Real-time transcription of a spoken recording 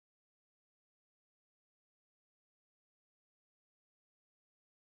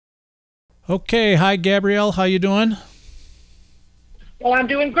Okay, hi Gabrielle, how you doing? Well, I'm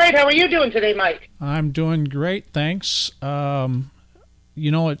doing great. How are you doing today, Mike? I'm doing great, thanks.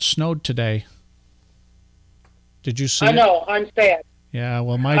 It snowed today. Did you see I it? know. I'm sad. Yeah,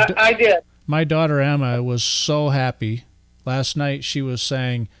 well, I did. my daughter Emma was so happy. Last night she was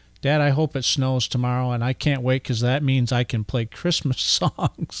saying, "Dad, I hope it snows tomorrow, and I can't wait because that means I can play Christmas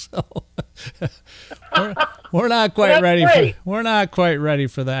songs." So we're, we're not Well, quite that's ready for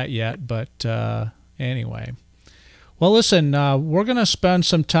great. that yet, but anyway. Well, listen, we're going to spend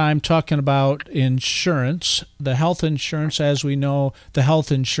some time talking about insurance, the health insurance. As we know, the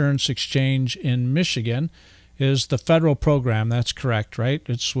Health Insurance Exchange in Michigan is the federal program. That's correct, right?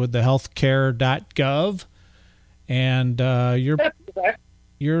 It's with the healthcare.gov, and That's correct.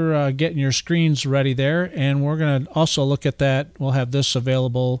 you're getting your screens ready there, and we're going to also look at that. We'll have this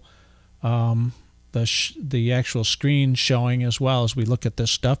available, the actual screen showing as well as we look at this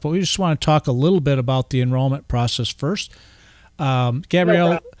stuff. But we just want to talk a little bit about the enrollment process first. No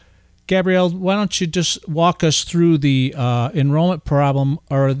Gabrielle, problem. Gabrielle, why don't you just walk us through the enrollment problem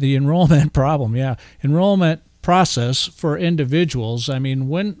or the enrollment problem? Yeah, enrollment process for individuals. I mean,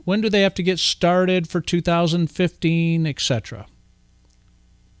 when do they have to get started for 2015, etc.?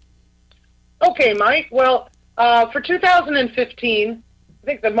 Okay, Mike. Well, for 2015, I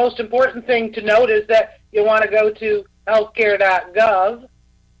think the most important thing to note is that you want to go to healthcare.gov.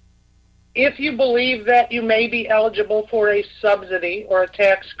 If you believe that you may be eligible for a subsidy or a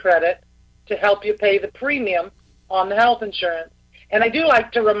tax credit to help you pay the premium on the health insurance. And I do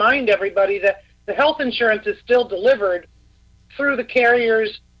like to remind everybody that the health insurance is still delivered through the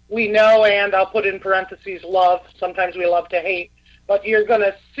carriers we know, and I'll put in parentheses love. Sometimes we love to hate, but you're going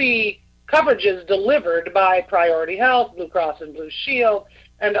to see coverages delivered by Priority Health, Blue Cross and Blue Shield,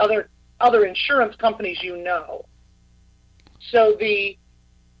 and other insurance companies you know. So the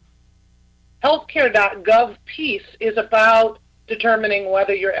healthcare.gov piece is about determining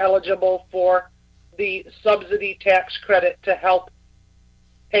whether you're eligible for the subsidy tax credit to help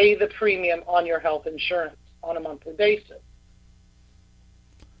pay the premium on your health insurance on a monthly basis.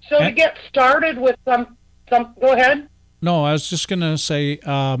 So to And, get started with some go ahead. no, I was just going to say,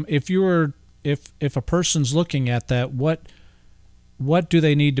 if a person's looking at that, what do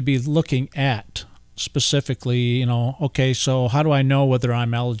they need to be looking at specifically? Okay, so how do I know whether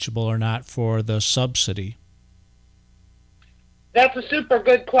I'm eligible or not for the subsidy? That's a super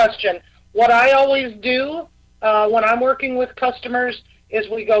good question. What I always do when I'm working with customers is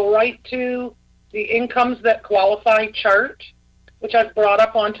we go right to the incomes that qualify chart, which I've brought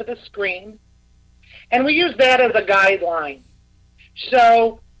up onto the screen, and we use that as a guideline.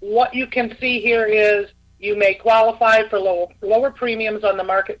 So what you can see here is you may qualify for lower premiums on the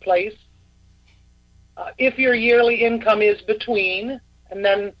marketplace if your yearly income is between, and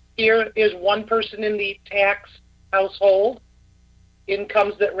then here is one person in the tax household,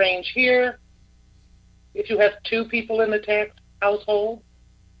 incomes that range here. If you have two people in the tax household,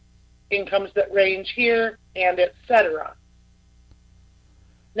 incomes that range here, and etc.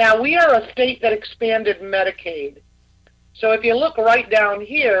 Now, we are a state that expanded Medicaid. So if you look right down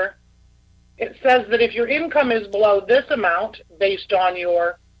here, it says that if your income is below this amount, based on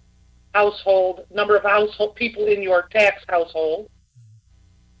your household, number of household people in your tax household,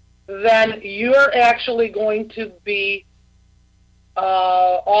 then you're actually going to be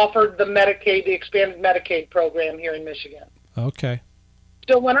offered the Medicaid, the expanded Medicaid program here in Michigan. Okay.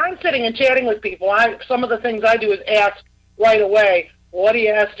 So when I'm sitting and chatting with people, some of the things I do is ask right away, what do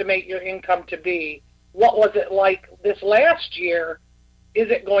you estimate your income to be? What was it like this last year? Is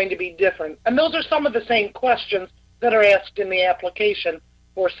it going to be different? And those are some of the same questions that are asked in the application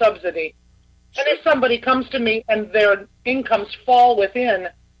for subsidy. And if somebody comes to me and their incomes fall within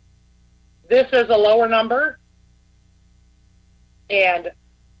this as a lower number and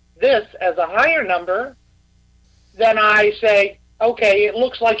this as a higher number, then I say, okay, it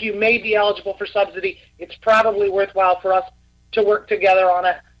looks like you may be eligible for subsidy. It's probably worthwhile for us to work together on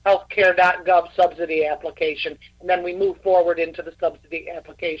a healthcare.gov subsidy application, and then we move forward into the subsidy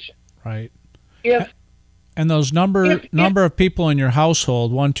application. Right. If And those number of people in your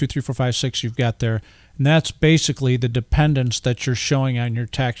household, 1, 2, 3, 4, 5, 6, you've got there, and that's basically the dependents that you're showing on your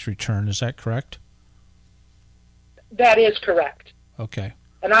tax return. Is that correct? that is correct. Okay.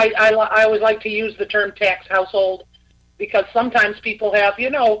 And I always like to use the term tax household because sometimes people have,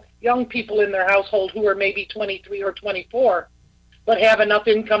 young people in their household who are maybe 23 or 24 but have enough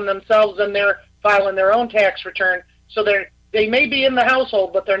income themselves and they're filing their own tax return. So they may be in the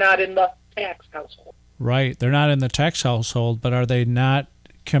household, but they're not in the tax household. Right. They're not in the tax household, but are they not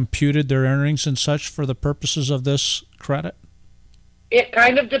computed their earnings and such for the purposes of this credit? It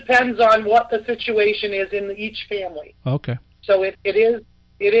kind of depends on what the situation is in each family. Okay. So it is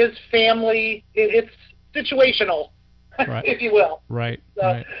family. It's situational, Right. if you will. Right. So,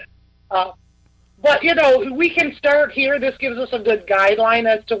 Right. But you know, we can start here. This gives us a good guideline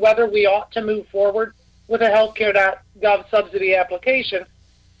as to whether we ought to move forward with a healthcare.gov subsidy application,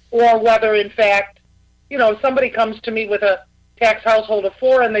 or whether, in fact, you know, if somebody comes to me with a tax household of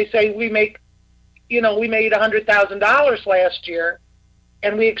 4 and they say we made $100,000 last year,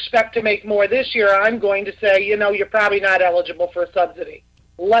 and we expect to make more this year, I'm going to say, you know, you're probably not eligible for a subsidy.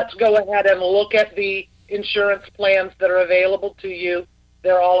 Let's go ahead and look at the insurance plans that are available to you.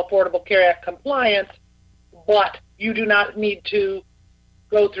 They're all Affordable Care Act compliant, but you do not need to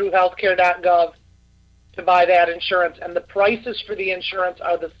go through healthcare.gov to buy that insurance, and the prices for the insurance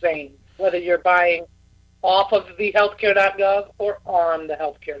are the same, whether you're buying off of the healthcare.gov or on the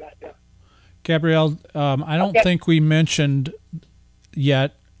healthcare.gov. Gabrielle, I don't think we mentioned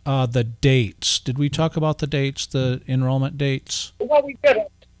yet the dates. Did we talk about the dates, the enrollment dates? Well, we didn't.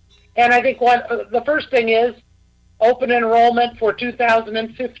 And I think the first thing is open enrollment for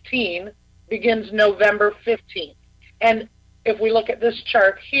 2015 begins November 15th. And if we look at this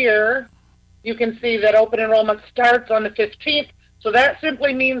chart here, you can see that open enrollment starts on the 15th. So that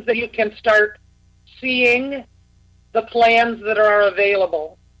simply means that you can start seeing the plans that are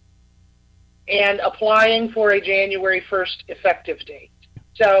available and applying for a January 1st effective date.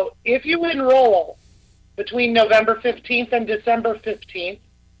 So if you enroll between November 15th and December 15th,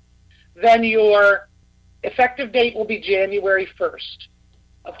 then your effective date will be January 1st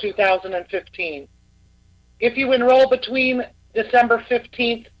of 2015. If you enroll between December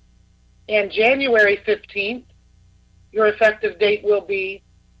 15th and January 15th, your effective date will be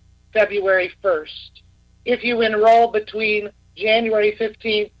February 1st. If you enroll between January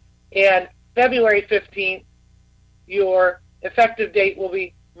 15th and February 15th, your effective date will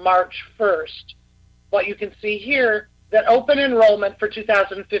be March 1st. But you can see here that open enrollment for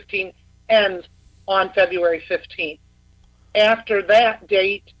 2015 ends on February 15th. After that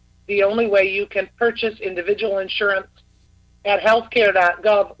date, the only way you can purchase individual insurance at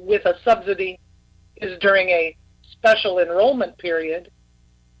healthcare.gov with a subsidy is during a special enrollment period,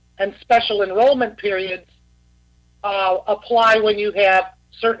 and special enrollment periods apply when you have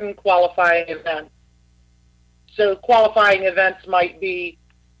certain qualifying events. So qualifying events might be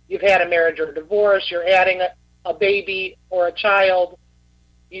you've had a marriage or a divorce, you're adding a baby or a child,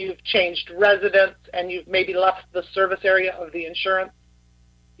 you've changed residence, and you've maybe left the service area of the insurance,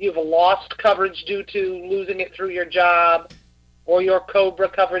 you've lost coverage due to losing it through your job, or your COBRA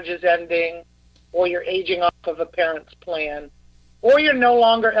coverage is ending, or you're aging off of a parent's plan, or you're no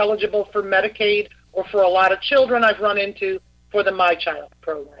longer eligible for Medicaid, or for a lot of children I've run into for the My Child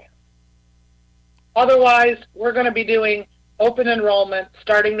program. Otherwise, we're going to be doing open enrollment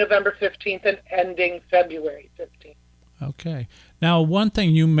starting November 15th and ending February 15th. Okay. Now, one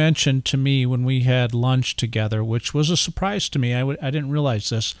thing you mentioned to me when we had lunch together, which was a surprise to me, I didn't realize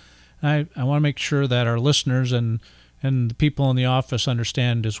this. I want to make sure that our listeners and the people in the office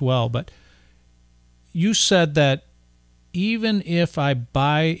understand as well, but you said that even if I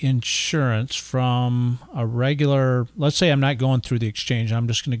buy insurance from a regular, let's say I'm not going through the exchange, I'm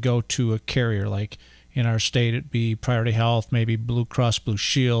just going to go to a carrier, like in our state it'd be Priority Health, maybe Blue Cross Blue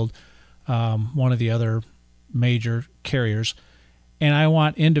Shield, one of the other major carriers, and I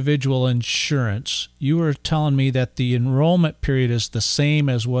want individual insurance. You were telling me that the enrollment period is the same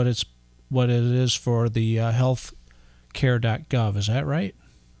as what it is for the healthcare.gov. Is that right?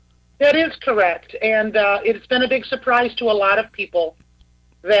 That is correct, and it's been a big surprise to a lot of people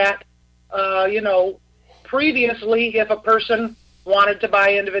that, previously if a person wanted to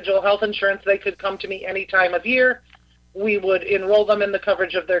buy individual health insurance, they could come to me any time of year. We would enroll them in the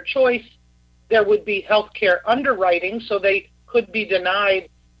coverage of their choice. There would be health care underwriting, so they could be denied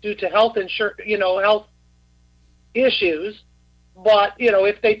due to health issues. But,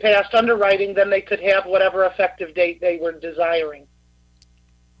 if they passed underwriting, then they could have whatever effective date they were desiring.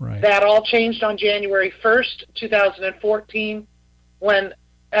 Right. That all changed on January 1st, 2014, when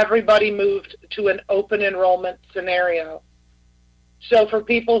everybody moved to an open enrollment scenario. So for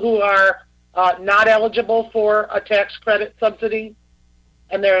people who are not eligible for a tax credit subsidy,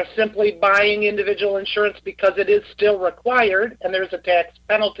 and they're simply buying individual insurance because it is still required, and there's a tax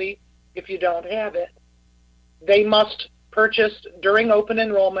penalty if you don't have it, they must purchase during open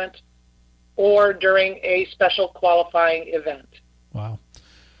enrollment or during a special qualifying event. Wow.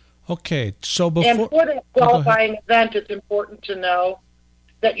 Okay, so before... And for that qualifying event, it's important to know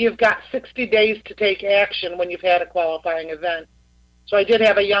that you've got 60 days to take action when you've had a qualifying event. So I did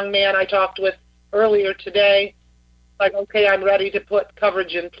have a young man I talked with earlier today like, okay, I'm ready to put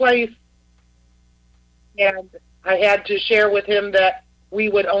coverage in place. And I had to share with him that we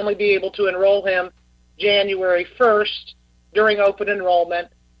would only be able to enroll him January 1st during open enrollment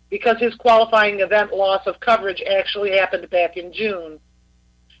because his qualifying event loss of coverage actually happened back in June.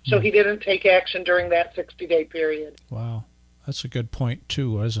 So he didn't take action during that 60-day period. Wow. That's a good point,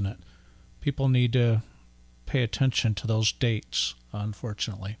 too, isn't it? People need to pay attention to those dates,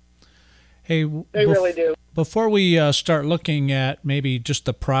 unfortunately. Hey, they really do. Before we start looking at maybe just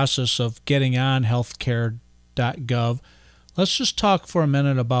the process of getting on healthcare.gov, let's just talk for a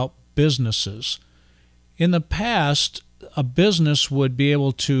minute about businesses. In the past, a business would be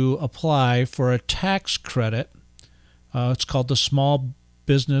able to apply for a tax credit. It's called the Small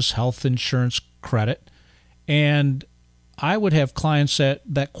Business Health Insurance Credit. And I would have clients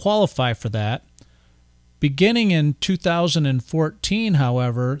that qualify for that. Beginning in 2014,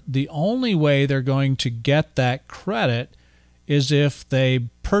 however, the only way they're going to get that credit is if they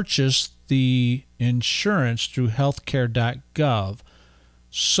purchase the insurance through healthcare.gov,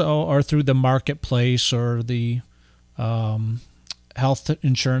 or through the marketplace or the health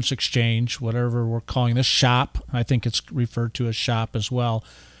insurance exchange, whatever we're calling this, shop. I think it's referred to as shop as well.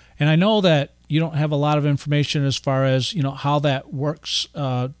 And I know that you don't have a lot of information as far as, how that works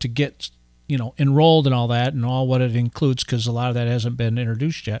to get enrolled and all that and all what it includes, because a lot of that hasn't been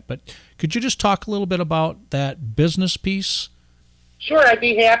introduced yet. But could you just talk a little bit about that business piece? Sure, I'd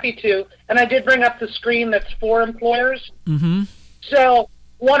be happy to. And I did bring up the screen that's for employers. Mm-hmm. So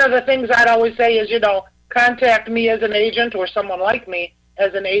one of the things I'd always say is, contact me as an agent or someone like me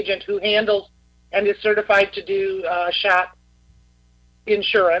as an agent who handles and is certified to do shop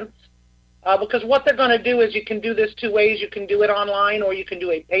insurance. Because what they're going to do is you can do this two ways. You can do it online or you can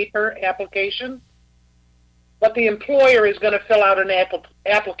do a paper application. But the employer is going to fill out an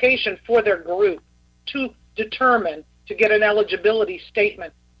application for their group to determine, to get an eligibility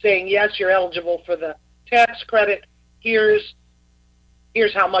statement saying, yes, you're eligible for the tax credit. Here's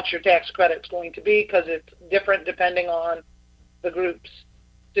how much your tax credit's going to be, because it's different depending on the group's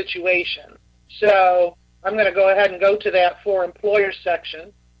situation. So I'm going to go ahead and go to that for employers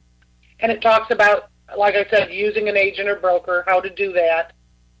section. And it talks about, like I said, using an agent or broker, how to do that,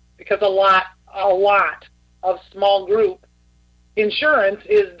 because a lot of small group insurance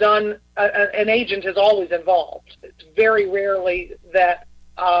is done, an agent is always involved. It's very rarely that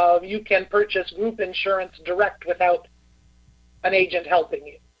you can purchase group insurance direct without an agent helping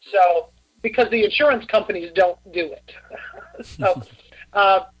you. So, because the insurance companies don't do it. So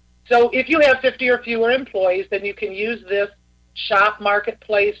if you have 50 or fewer employees, then you can use this shop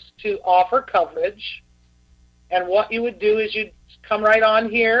marketplace to offer coverage. And what you would do is you'd come right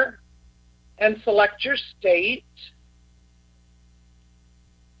on here and select your state.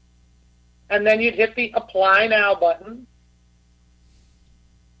 And then you'd hit the Apply Now button.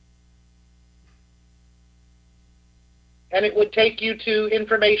 And it would take you to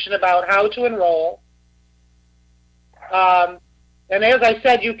information about how to enroll. And as I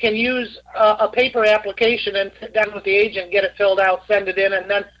said, you can use a paper application and sit down with the agent, get it filled out, send it in,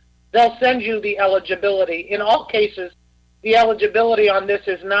 and then they'll send you the eligibility. In all cases, the eligibility on this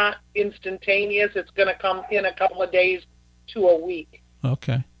is not instantaneous. It's going to come in a couple of days to a week.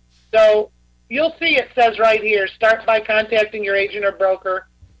 Okay. So you'll see it says right here, start by contacting your agent or broker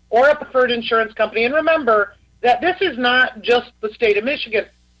or a preferred insurance company. And remember that this is not just the state of Michigan.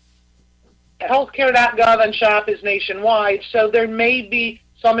 Healthcare.gov and SHOP is nationwide, so there may be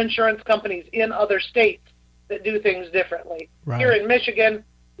some insurance companies in other states that do things differently. Right. Here in Michigan,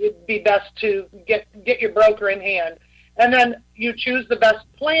 it'd be best to get your broker in hand. And then you choose the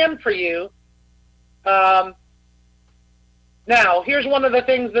best plan for you. Now, here's one of the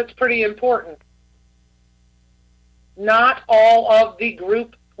things that's pretty important. Not all of the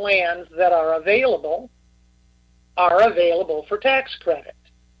group plans that are available for tax credit.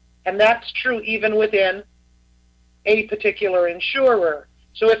 And that's true even within a particular insurer.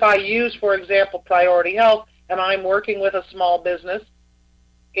 So if I use, for example, Priority Health, and I'm working with a small business,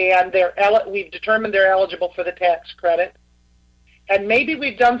 and we've determined they're eligible for the tax credit, and maybe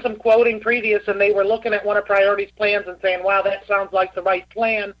we've done some quoting previous, and they were looking at one of Priority's plans and saying, wow, that sounds like the right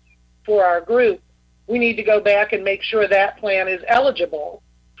plan for our group, we need to go back and make sure that plan is eligible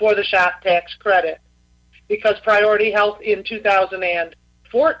for the SHOP tax credit. Because Priority Health in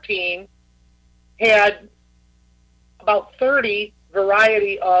 2014 had about 30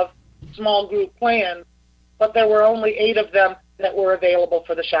 variety of small group plans, but there were only 8 of them that were available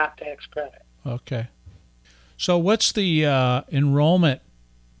for the SHOP tax credit. Okay. So what's the enrollment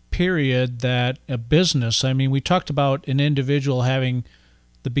period that a business, I mean, we talked about an individual having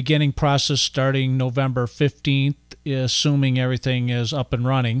the beginning process starting November 15th assuming everything is up and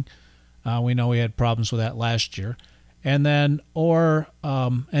running. We know we had problems with that last year. And then,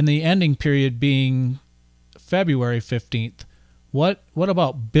 and the ending period being February 15th. What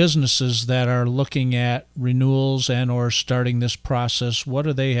about businesses that are looking at renewals and or starting this process? What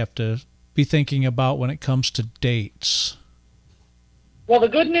do they have to be thinking about when it comes to dates? Well, the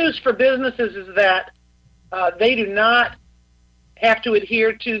good news for businesses is that they do not have to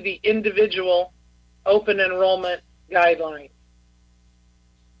adhere to the individual open enrollment guidelines.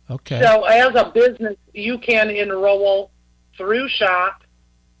 Okay. So as a business, you can enroll through SHOP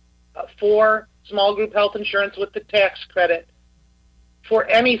for small group health insurance with the tax credit for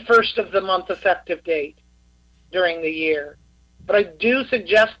any first of the month effective date during the year. But I do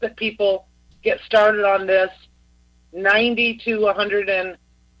suggest that people get started on this 90 to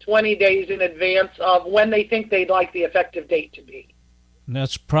 120 days in advance of when they think they'd like the effective date to be. And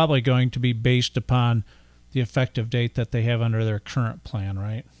that's probably going to be based upon the effective date that they have under their current plan,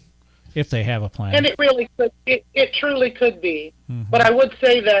 right? If they have a plan. And it really could, it truly could be. Mm-hmm. But I would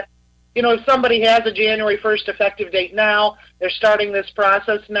say that, you know, if somebody has a January 1st effective date now, they're starting this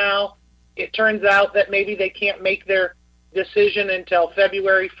process now, it turns out that maybe they can't make their decision until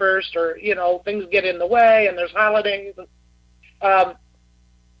February 1st, or, you know, things get in the way and there's holidays.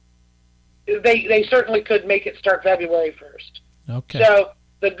 They certainly could make it start February 1st. Okay. So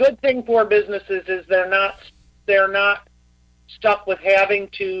the good thing for businesses is they're not stuck with having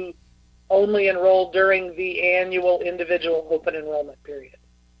to only enroll during the annual individual open enrollment period.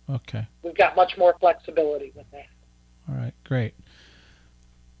 Okay. We've got much more flexibility with that. All right, great.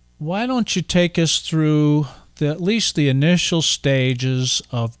 Why don't you take us through at least the initial stages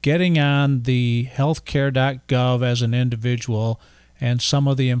of getting on the healthcare.gov as an individual and some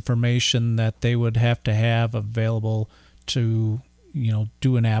of the information that they would have to have available to, you know,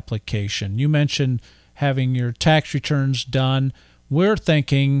 do an application. You mentioned having your tax returns done. We're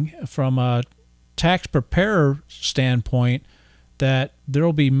thinking from a tax preparer standpoint that there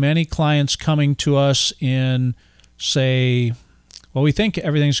will be many clients coming to us in, say, well, we think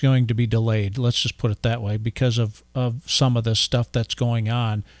everything's going to be delayed. Let's just put it that way, because of some of the stuff that's going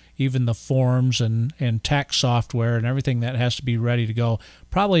on. Even the forms and tax software and everything that has to be ready to go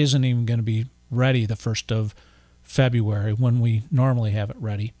probably isn't even going to be ready the 1st of February when we normally have it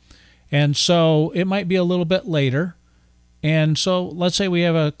ready. And so it might be a little bit later. And so let's say we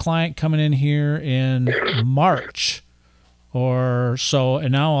have a client coming in here in March or so,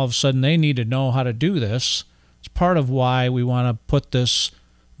 and now all of a sudden they need to know how to do this. It's part of why we want to put this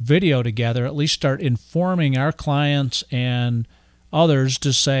video together, at least start informing our clients and others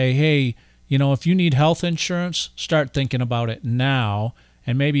to say, hey, you know, if you need health insurance, start thinking about it now,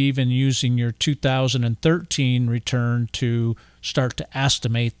 and maybe even using your 2013 return to start to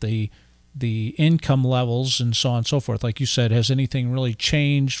estimate the income levels and so on and so forth. Like you said, has anything really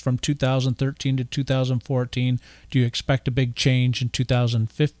changed from 2013 to 2014? Do you expect a big change in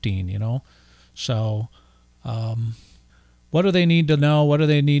 2015, you know? So what do they need to know? What do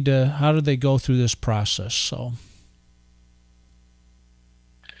they need to, how do they go through this process? So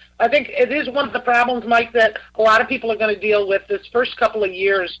I think it is one of the problems, Mike, that a lot of people are going to deal with this first couple of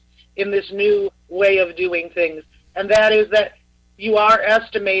years in this new way of doing things. And that is that you are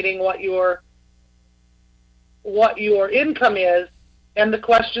estimating what your income is, and the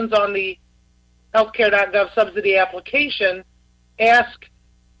questions on the healthcare.gov subsidy application ask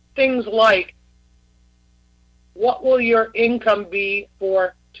things like, what will your income be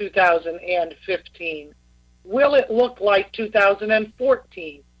for 2015? Will it look like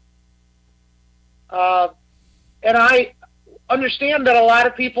 2014? And I understand that a lot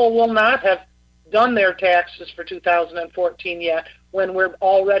of people will not have done their taxes for 2014 yet, when we're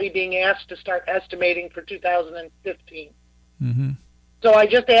already being asked to start estimating for 2015. Mm-hmm. So I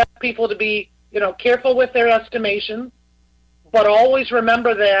just ask people to be, you know, careful with their estimations, but always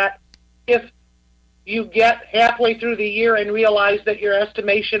remember that if you get halfway through the year and realize that your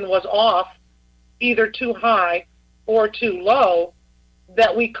estimation was off, either too high or too low,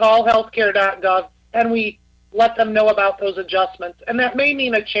 that we call healthcare.gov and we let them know about those adjustments. And that may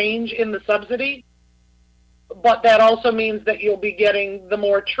mean a change in the subsidy, but that also means that you'll be getting the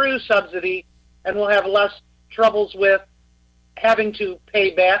more true subsidy, and we'll have less troubles with having to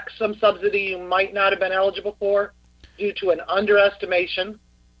pay back some subsidy you might not have been eligible for due to an underestimation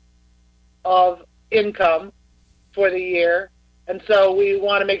of income for the year. And so we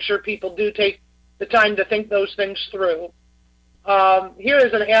want to make sure people do take the time to think those things through. Here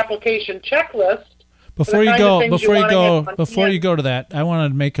is an application checklist. Before you go to that, I want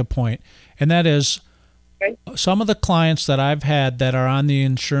to make a point, and that is, Okay. Some of the clients that I've had that are on the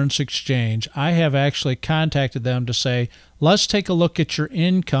insurance exchange, I have actually contacted them to say, let's take a look at your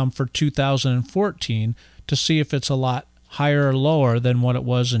income for 2014 to see if it's a lot higher or lower than what it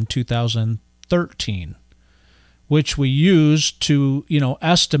was in 2013, which we used to,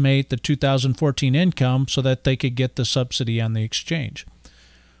 estimate the 2014 income so that they could get the subsidy on the exchange.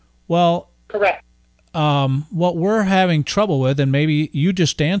 Well, Correct. What we're having trouble with, and maybe you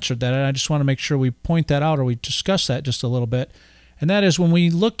just answered that, and I just want to make sure we point that out or we discuss that just a little bit, and that is when we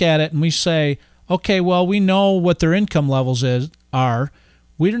look at it and we say, okay, well, we know what their income levels are.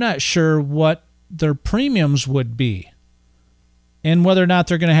 We're not sure what their premiums would be and whether or not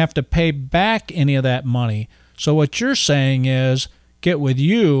they're going to have to pay back any of that money. So what you're saying is get with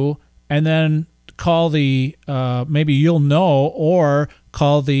you and then call the, maybe you'll know, or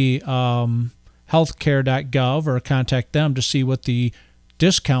call the healthcare.gov or contact them to see what the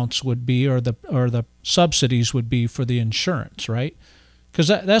discounts would be or the subsidies would be for the insurance, right? Because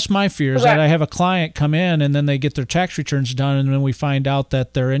that's my fear, is that I have a client come in and then they get their tax returns done and then we find out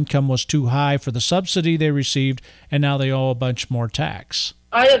that their income was too high for the subsidy they received and now they owe a bunch more tax.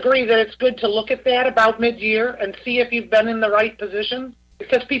 I agree that it's good to look at that about mid-year and see if you've been in the right position,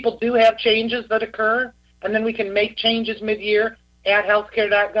 because people do have changes that occur, and then we can make changes mid-year at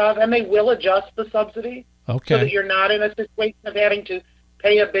healthcare.gov, and they will adjust the subsidy so that you're not in a situation of having to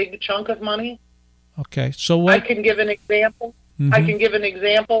pay a big chunk of money. Okay, so what? I can give an example. Mm-hmm. I can give an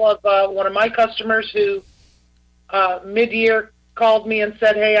example of one of my customers who mid-year called me and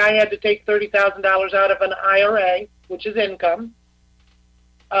said, hey, I had to take $30,000 out of an IRA, which is income,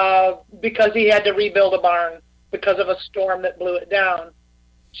 because he had to rebuild a barn because of a storm that blew it down.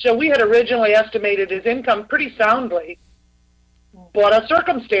 So we had originally estimated his income pretty soundly, but a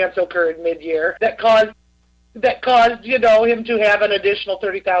circumstance occurred mid-year that caused him to have an additional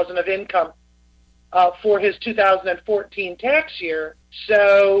 $30,000 of income for his 2014 tax year.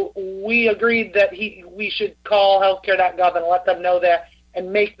 So we agreed that we should call healthcare.gov and let them know that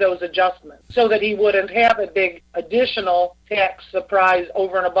and make those adjustments so that he wouldn't have a big additional tax surprise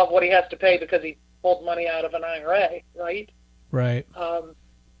over and above what he has to pay because he pulled money out of an IRA, right? Right.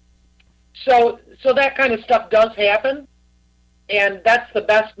 So that kind of stuff does happen, and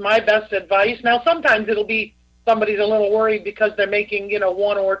that's my best advice. Now, sometimes it'll be somebody's a little worried because they're making,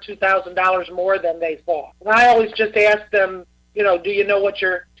 $1,000 or $2,000 more than they thought. And I always just ask them, do you know what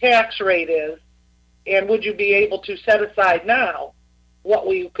your tax rate is, and would you be able to set aside now what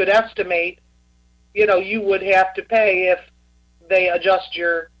we could estimate, you would have to pay if they adjust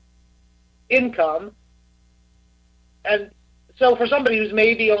your income. And so for somebody who's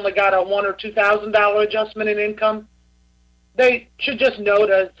maybe only got a $1,000 or $2,000 adjustment in income, they should just know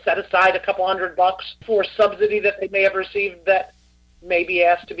to set aside a couple $100 for subsidy that they may have received that may be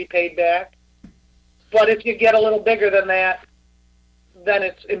asked to be paid back. But if you get a little bigger than that, then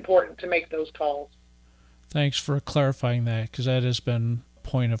it's important to make those calls. Thanks for clarifying that, because that has been a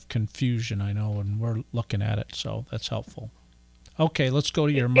point of confusion, I know, and we're looking at it, so that's helpful. Okay, let's go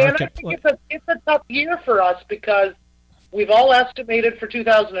to your market. And I think it's a tough year for us because we've all estimated for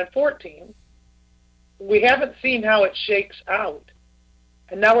 2014. We haven't seen how it shakes out.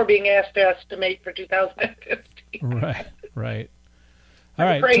 And now we're being asked to estimate for 2015. Right. All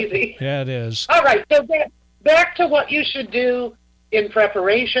right. Crazy. Yeah, it is. All right, so back to what you should do in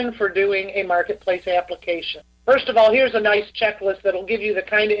preparation for doing a marketplace application. First of all, here's a nice checklist that'll give you the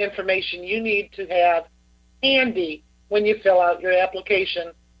kind of information you need to have handy when you fill out your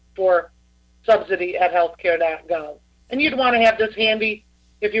application for subsidy at healthcare.gov. And you'd want to have this handy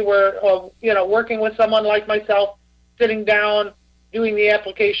if you were, working with someone like myself, sitting down, doing the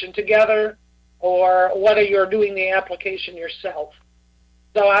application together, or whether you're doing the application yourself.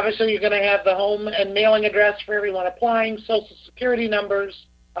 So obviously you're going to have the home and mailing address for everyone applying, social security numbers,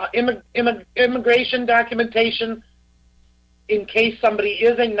 immigration documentation in case somebody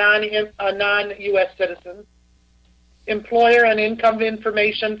is a non-U.S. citizen, employer and income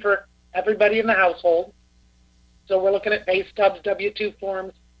information for everybody in the household. So we're looking at pay stubs, W-2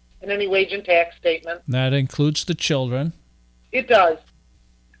 forms, and any wage and tax statement. That includes the children. It does.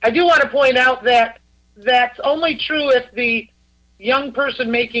 I do want to point out that that's only true if the young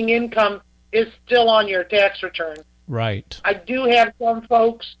person making income is still on your tax return. Right. I do have some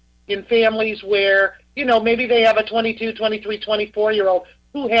folks in families where, maybe they have a 22, 23, 24-year-old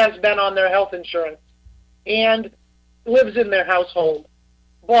who has been on their health insurance and lives in their household.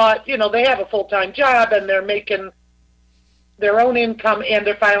 But, they have a full-time job and they're making their own income and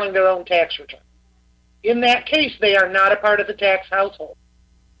they're filing their own tax return. In that case, they are not a part of the tax household.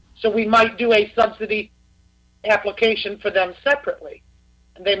 So we might do a subsidy application for them separately.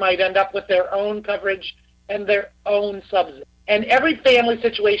 And they might end up with their own coverage and their own subsidy. And every family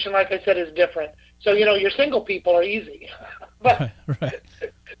situation, like I said, is different. So, your single people are easy. but right.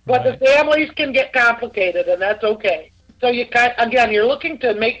 but the families can get complicated, and that's okay. So, you're looking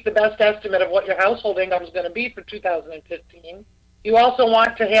to make the best estimate of what your household income is going to be for 2015. You also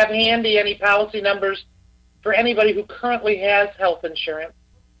want to have handy any policy numbers for anybody who currently has health insurance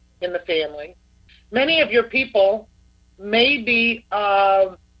in the family. Many of your people may be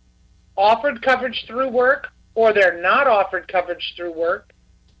offered coverage through work, or they're not offered coverage through work.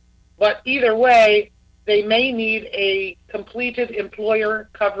 But either way, they may need a completed employer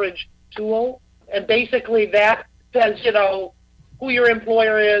coverage tool. And basically that says, who your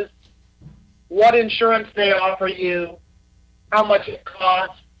employer is, what insurance they offer you, how much it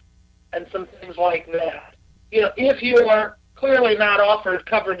costs, and some things like that. If you are clearly not offered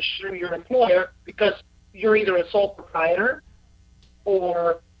coverage through your employer because you're either a sole proprietor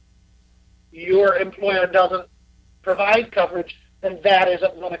or your employer doesn't provide coverage, then that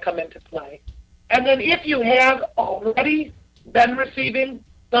isn't going to come into play. And then if you have already been receiving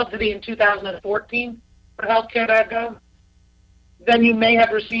subsidy in 2014 for healthcare.gov, then you may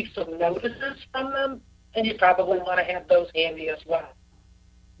have received some notices from them, and you probably want to have those handy as well.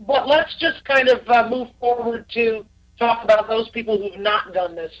 But let's just kind of move forward to talk about those people who've not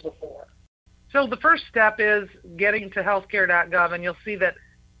done this before. So the first step is getting to healthcare.gov, and you'll see that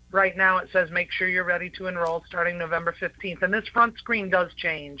right now it says make sure you're ready to enroll starting November 15th. And this front screen does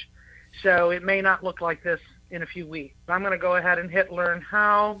change, so it may not look like this in a few weeks. I'm going to go ahead and hit Learn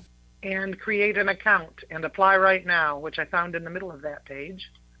How and create an account and apply right now, which I found in the middle of that page.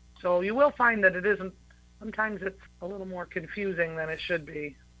 So you will find that it isn't, sometimes it's a little more confusing than it should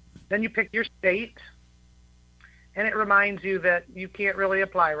be. Then you pick your state, and it reminds you that you can't really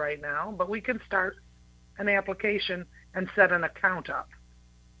apply right now, but we can start an application and set an account up.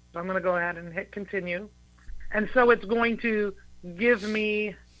 So I'm going to go ahead and hit continue. And so it's going to give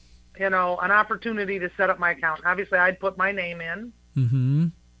me, an opportunity to set up my account. Obviously, I'd put my name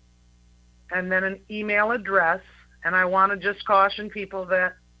in, and then an email address. And I want to just caution people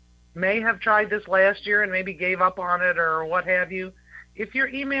that may have tried this last year and maybe gave up on it or what have you. If your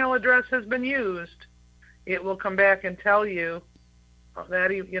email address has been used, it will come back and tell you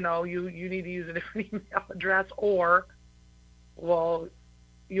that you need to use a different email address, or, well,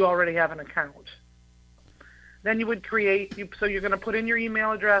 you already have an account. Then you would so you're going to put in your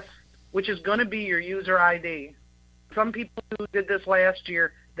email address, which is going to be your user ID. Some people who did this last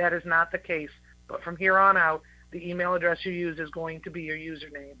year, that is not the case. But from here on out, the email address you use is going to be your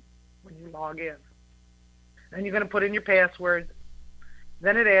username when you log in. Then you're going to put in your password.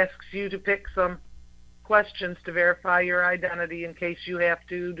 Then it asks you to pick some questions to verify your identity in case you have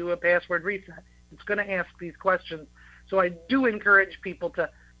to do a password reset. It's going to ask these questions. So I do encourage people to,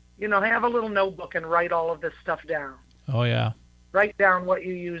 have a little notebook and write all of this stuff down. Oh, yeah. Write down what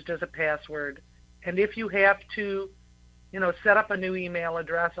you used as a password. And if you have to, set up a new email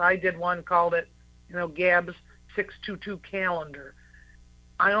address, I did one, called it, Gabs622calendar.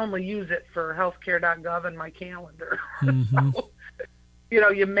 I only use it for healthcare.gov and my calendar. So,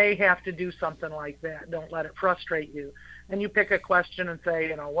 you may have to do something like that. Don't let it frustrate you. And you pick a question and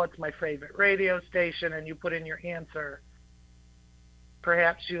say, what's my favorite radio station? And you put in your answer.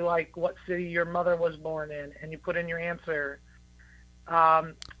 Perhaps you like what city your mother was born in, and you put in your answer.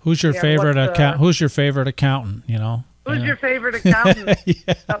 Who's your favorite accountant? Who's your favorite accountant? Who's your favorite accountant?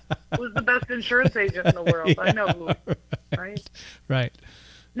 Who's the best insurance agent in the world? Yeah. I know who. Right. Right.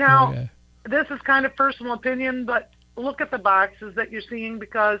 Now, this is kind of personal opinion, but look at the boxes that you're seeing,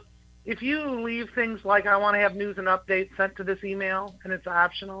 because if you leave things like I want to have news and updates sent to this email and it's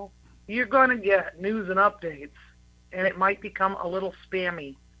optional, you're going to get news and updates, and it might become a little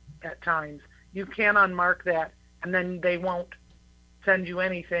spammy at times. You can unmark that, and then they won't send you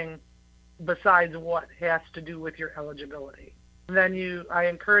anything besides what has to do with your eligibility. And then I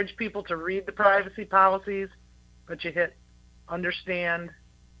encourage people to read the privacy policies, but you hit understand.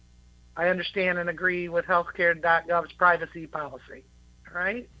 I understand and agree with healthcare.gov's privacy policy. All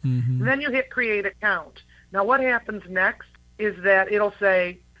right? And then you hit create account. Now what happens next is that it'll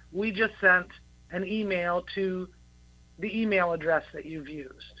say, we just sent an email to the email address that you've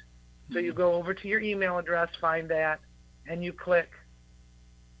used. So you go over to your email address, find that, and you click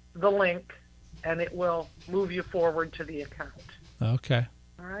the link, and it will move you forward to the account. Okay.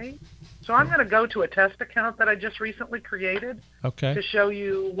 All right? So I'm going to go to a test account that I just recently created to show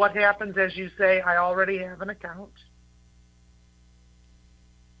you what happens as you say, I already have an account.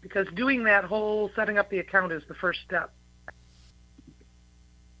 Because doing that whole setting up the account is the first step.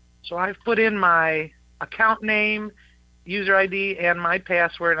 So I've put in my account name user ID and my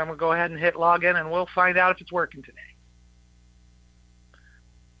password. I'm going to go ahead and hit login, and we'll find out if it's working today.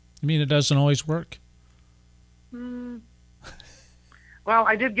 You mean it doesn't always work? Well,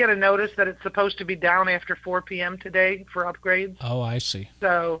 I did get a notice that it's supposed to be down after 4 p.m. today for upgrades. Oh, I see.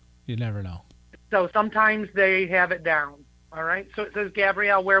 So you never know. So sometimes they have it down. All right. So it says,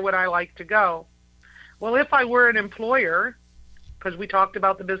 Gabrielle, where would I like to go? Well, if I were an employer, because we talked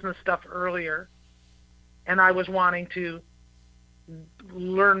about the business stuff earlier, and I was wanting to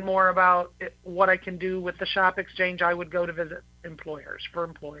learn more about what I can do with the shop exchange, I would go to visit employers for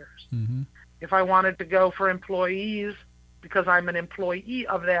employers. Mm-hmm. If I wanted to go for employees, because I'm an employee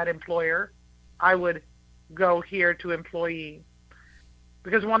of that employer, I would go here to employee.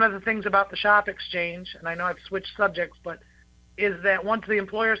 Because one of the things about the shop exchange, and I know I've switched subjects, but is that once the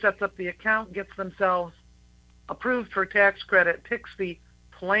employer sets up the account, gets themselves approved for tax credit, picks the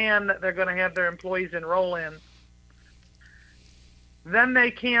plan that they're going to have their employees enroll in, then they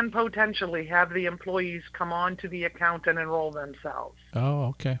can potentially have the employees come on to the account and enroll themselves. Oh,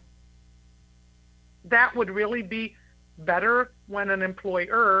 okay. That would really be better when an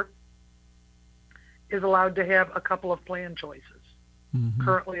employer is allowed to have a couple of plan choices. Mm-hmm.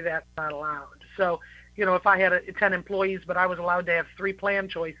 Currently, that's not allowed. So, if I had 10 employees, but I was allowed to have 3 plan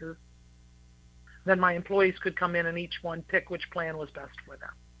choices, then my employees could come in and each one pick which plan was best for them.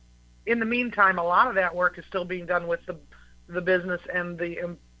 In the meantime, a lot of that work is still being done with the business and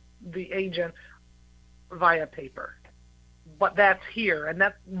the agent via paper. But that's here, and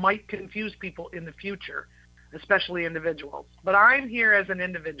that might confuse people in the future, especially individuals. But I'm here as an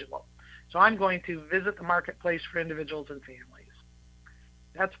individual, so I'm going to visit the marketplace for individuals and families.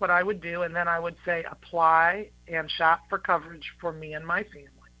 That's what I would do, and then I would say apply and shop for coverage for me and my family.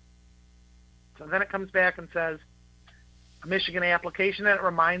 So then it comes back and says a Michigan application, and it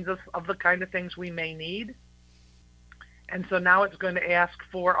reminds us of the kind of things we may need. And so now it's going to ask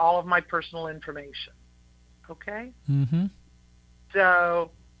for all of my personal information. Okay? Mm-hmm.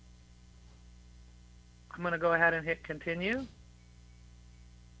 So I'm going to go ahead and hit continue.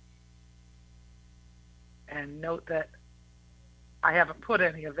 And note that I haven't put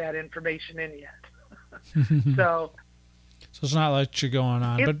any of that information in yet. So it's not like you're going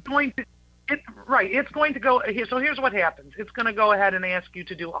on. It's going to go. So here's what happens. It's going to go ahead and ask you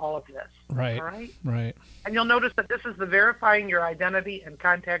to do all of this. Right. All right. Right. And you'll notice that this is the verifying your identity and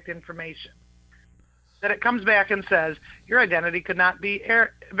contact information. Then it comes back and says, your identity could not be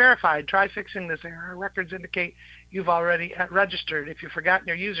verified. Try fixing this error. Records indicate you've already registered. If you've forgotten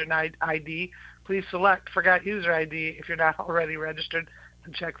your user ID, please select Forgot User ID if you're not already registered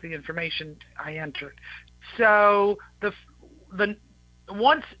and check the information I entered. So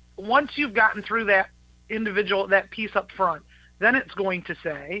once you've gotten through that piece up front, then it's going to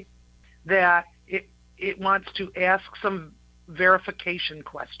say that it wants to ask some verification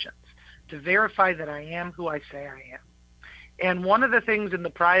questions to verify that I am who I say I am. And one of the things in the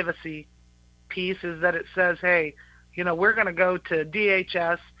privacy piece is that it says, hey, we're going to go to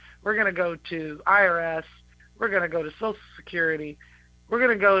DHS, we're going to go to IRS, we're going to go to Social Security, we're going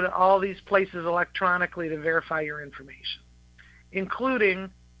to go to all these places electronically to verify your information, including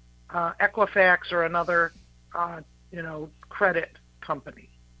Equifax or another, credit company,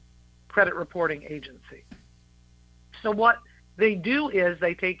 credit reporting agency. So what they do is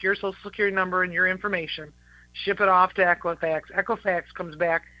they take your Social Security number and your information, ship it off to Equifax. Equifax comes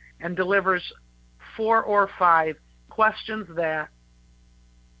back and delivers 4 or 5 questions that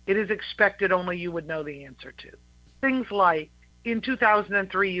it is expected only you would know the answer to. Things like, in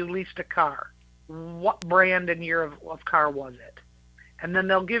 2003, you leased a car. What brand and year of car was it? And then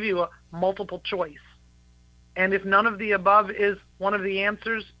they'll give you a multiple choice. And if none of the above is one of the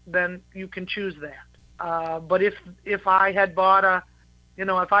answers, then you can choose that. But if I had bought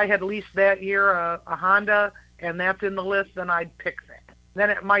if I had leased that year a Honda and that's in the list, then I'd pick that.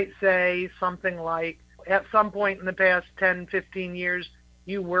 Then it might say something like, at some point in the past 10, 15 years,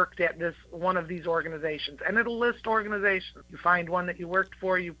 you worked at one of these organizations. And it'll list organizations. You find one that you worked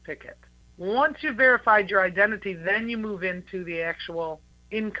for, you pick it. Once you've verified your identity, then you move into the actual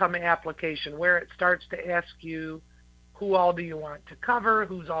income application where it starts to ask you who all do you want to cover,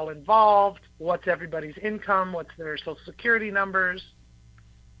 who's all involved, what's everybody's income, what's their Social Security numbers.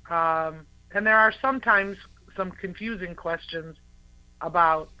 And there are sometimes some confusing questions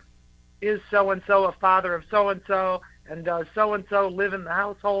about, is so-and-so a father of so-and-so, and does so-and-so live in the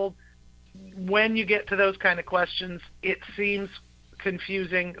household? When you get to those kind of questions, it seems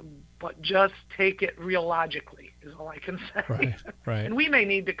confusing, but just take it real logically is all I can say. Right, right. And we may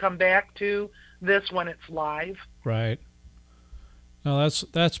need to come back to this when it's live. Right. No,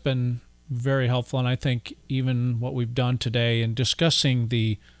 that's been very helpful. And I think even what we've done today in discussing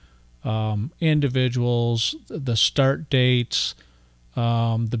the individuals, the start dates,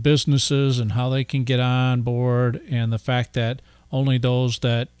 the businesses and how they can get on board, and the fact that only those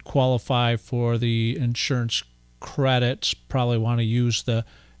that qualify for the insurance credits probably want to use the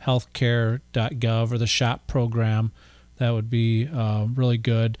healthcare.gov or the SHOP program. That would be really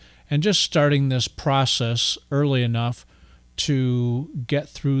good. And just starting this process early enough to get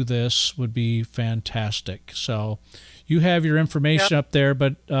through this would be fantastic. So you have your information up there,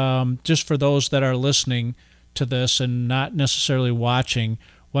 but just for those that are listening to this and not necessarily watching,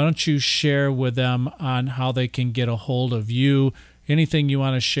 why don't you share with them on how they can get a hold of you? Anything you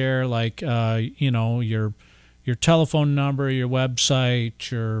want to share, like your telephone number, your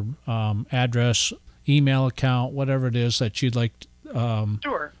website, your address, email account, whatever it is that you'd like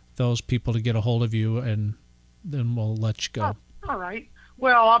Sure. those people to get a hold of you, and then we'll let you go. Oh, all right.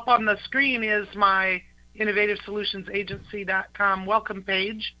 Well, up on the screen is my innovativesolutionsagency.com welcome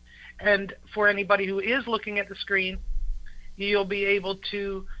page. And for anybody who is looking at the screen, you'll be able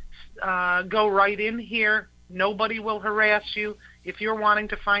to go right in here. Nobody will harass you. If you're wanting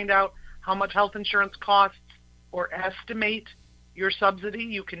to find out how much health insurance costs or estimate your subsidy,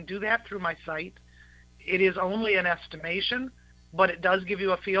 you can do that through my site. It is only an estimation, but it does give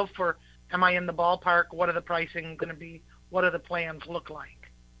you a feel for, am I in the ballpark? What are the pricing going to be? What do the plans look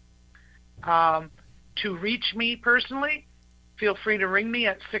like? To reach me personally, feel free to ring me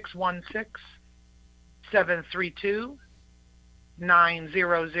at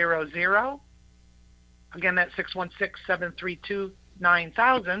 616-732-9000. Again, that's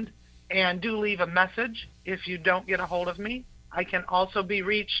 616-732-9000. And do leave a message if you don't get a hold of me. I can also be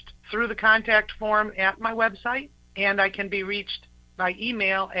reached through the contact form at my website, and I can be reached by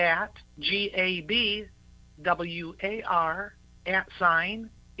email at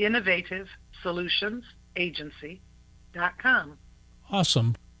gabwar@innovativesolutionsagency.com.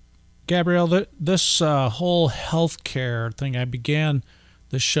 Awesome. Gabrielle, this whole healthcare thing, I began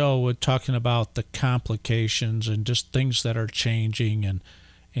the show with talking about the complications and just things that are changing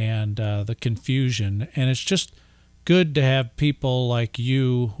and the confusion. And it's just good to have people like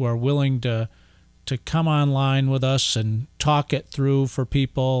you who are willing to come online with us and talk it through for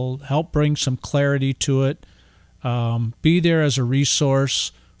people, help bring some clarity to it, be there as a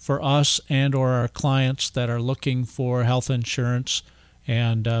resource for us and or our clients that are looking for health insurance.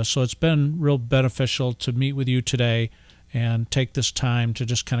 And so it's been real beneficial to meet with you today and take this time to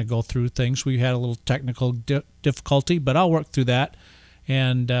just kind of go through things. We had a little technical difficulty, but I'll work through that.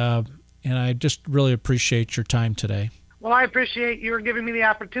 And I just really appreciate your time today. Well, I appreciate you giving me the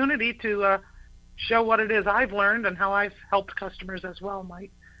opportunity to show what it is I've learned and how I've helped customers as well, Mike.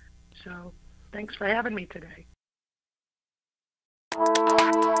 So thanks for having me today.